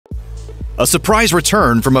A surprise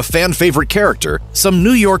return from a fan-favorite character, some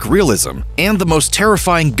New York realism, and the most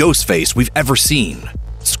terrifying Ghostface we've ever seen.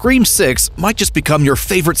 Scream 6 might just become your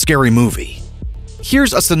favorite scary movie.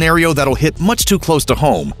 Here's a scenario that'll hit much too close to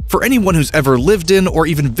home for anyone who's ever lived in or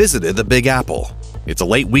even visited the Big Apple. It's a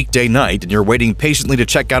late weekday night and you're waiting patiently to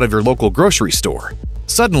check out of your local grocery store.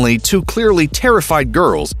 Suddenly, two clearly terrified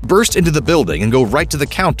girls burst into the building and go right to the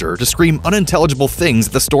counter to scream unintelligible things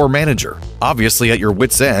at the store manager. Obviously at your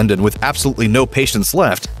wit's end and with absolutely no patience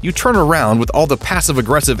left, you turn around with all the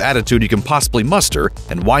passive-aggressive attitude you can possibly muster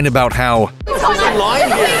and whine about how, "There's a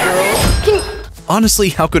line here, girl." Honestly,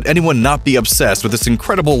 how could anyone not be obsessed with this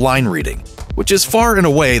incredible line reading, which is far and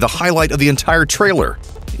away the highlight of the entire trailer?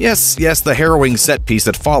 Yes, the harrowing set piece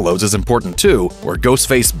that follows is important too, where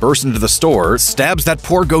Ghostface bursts into the store, stabs that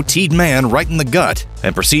poor goateed man right in the gut,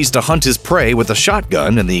 and proceeds to hunt his prey with a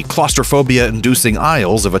shotgun in the claustrophobia-inducing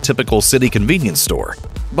aisles of a typical city convenience store.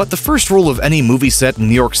 But the first rule of any movie set in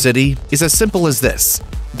New York City is as simple as this: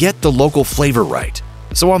 get the local flavor right.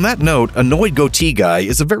 So on that note, annoyed goatee guy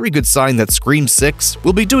is a very good sign that Scream 6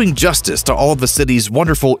 will be doing justice to all of the city's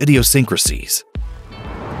wonderful idiosyncrasies.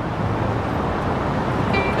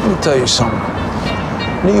 Let me tell you something.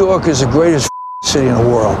 New York is the greatest city in the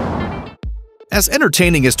world. As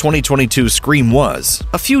entertaining as 2022's Scream was,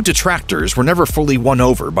 a few detractors were never fully won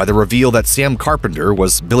over by the reveal that Sam Carpenter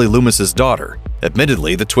was Billy Loomis's daughter.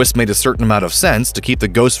 Admittedly, the twist made a certain amount of sense to keep the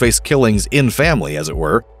Ghostface killings in family, as it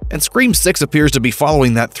were, and Scream 6 appears to be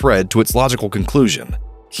following that thread to its logical conclusion.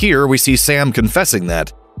 Here, we see Sam confessing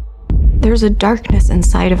that, "There's a darkness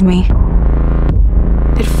inside of me.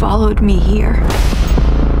 It followed me here.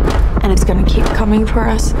 And it's gonna keep coming for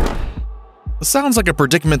us." Sounds like a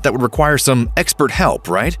predicament that would require some expert help,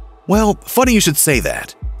 right? Well, funny you should say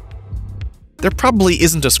that. There probably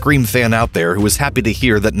isn't a Scream fan out there who is happy to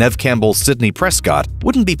hear that Neve Campbell's Sidney Prescott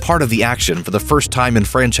wouldn't be part of the action for the first time in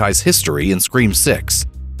franchise history in Scream 6.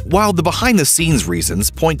 While the behind-the-scenes reasons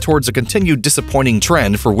point towards a continued disappointing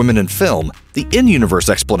trend for women in film, the in-universe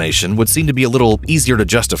explanation would seem to be a little easier to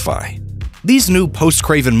justify. These new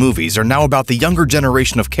post-Craven movies are now about the younger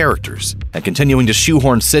generation of characters, and continuing to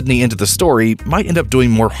shoehorn Sidney into the story might end up doing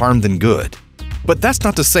more harm than good. But that's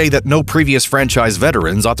not to say that no previous franchise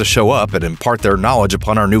veterans ought to show up and impart their knowledge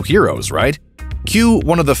upon our new heroes, right? Cue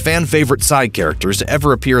one of the fan-favorite side characters to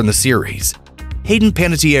ever appear in the series, Hayden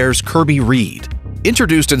Panettiere's Kirby Reed.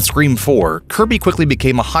 Introduced in Scream 4, Kirby quickly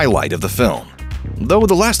became a highlight of the film. Though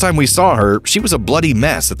the last time we saw her, she was a bloody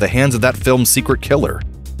mess at the hands of that film's secret killer.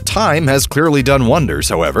 Time has clearly done wonders,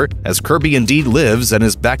 however, as Kirby indeed lives and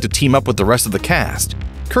is back to team up with the rest of the cast.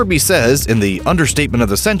 Kirby says, in the understatement of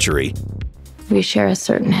the century, "We share a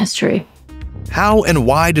certain history." How and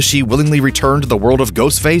why does she willingly return to the world of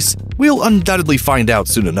Ghostface? We'll undoubtedly find out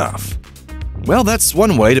soon enough. Well, that's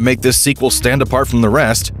one way to make this sequel stand apart from the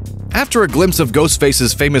rest. After a glimpse of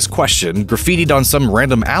Ghostface's famous question graffitied on some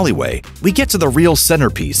random alleyway, we get to the real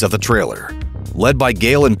centerpiece of the trailer. Led by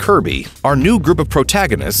Gale and Kirby, our new group of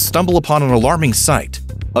protagonists stumble upon an alarming sight: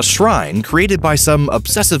 a shrine created by some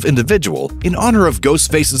obsessive individual in honor of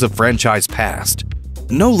Ghostfaces of franchise past.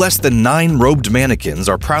 No less than 9 robed mannequins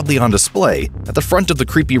are proudly on display at the front of the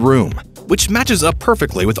creepy room, which matches up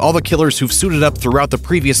perfectly with all the killers who've suited up throughout the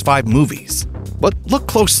previous 5 movies. But look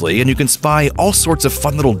closely and you can spy all sorts of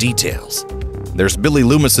fun little details. There's Billy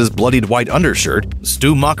Loomis's bloodied white undershirt,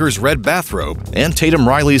 Stu Macher's red bathrobe, and Tatum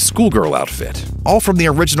Riley's schoolgirl outfit, all from the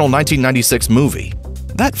original 1996 movie.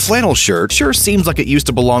 That flannel shirt sure seems like it used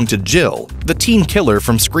to belong to Jill, the teen killer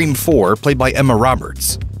from Scream 4 played by Emma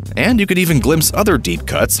Roberts. And you could even glimpse other deep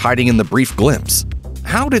cuts hiding in the brief glimpse.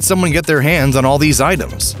 How did someone get their hands on all these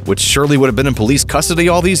items, which surely would have been in police custody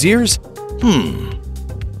all these years?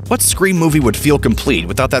 What Scream movie would feel complete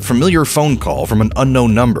without that familiar phone call from an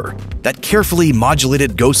unknown number, that carefully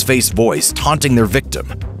modulated Ghostface voice taunting their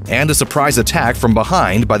victim, and a surprise attack from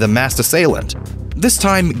behind by the masked assailant? This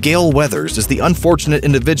time, Gale Weathers is the unfortunate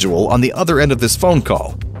individual on the other end of this phone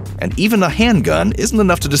call, and even a handgun isn't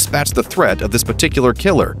enough to dispatch the threat of this particular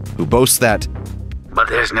killer, who boasts that, "But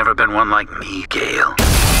there's never been one like me, Gale."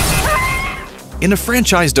 In a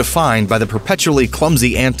franchise defined by the perpetually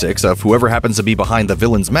clumsy antics of whoever happens to be behind the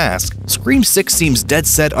villain's mask, Scream 6 seems dead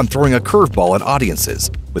set on throwing a curveball at audiences,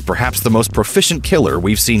 with perhaps the most proficient killer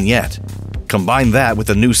we've seen yet. Combine that with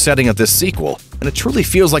the new setting of this sequel, and it truly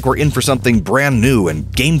feels like we're in for something brand new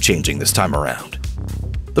and game-changing this time around.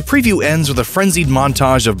 The preview ends with a frenzied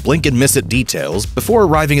montage of blink-and-miss-it details before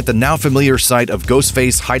arriving at the now-familiar sight of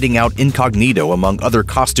Ghostface hiding out incognito among other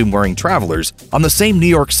costume-wearing travelers on the same New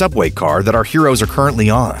York subway car that our heroes are currently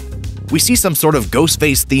on. We see some sort of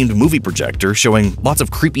Ghostface-themed movie projector showing lots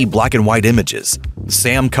of creepy black and white images,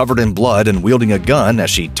 Sam covered in blood and wielding a gun as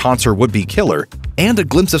she taunts her would-be killer, and a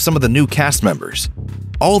glimpse of some of the new cast members.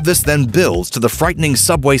 All this then builds to the frightening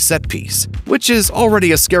subway set piece, which is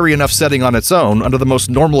already a scary enough setting on its own under the most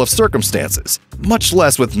normal of circumstances, much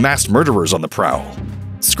less with masked murderers on the prowl.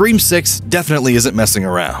 Scream 6 definitely isn't messing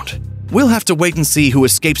around. We'll have to wait and see who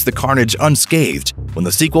escapes the carnage unscathed when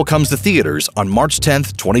the sequel comes to theaters on March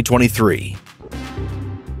 10th, 2023.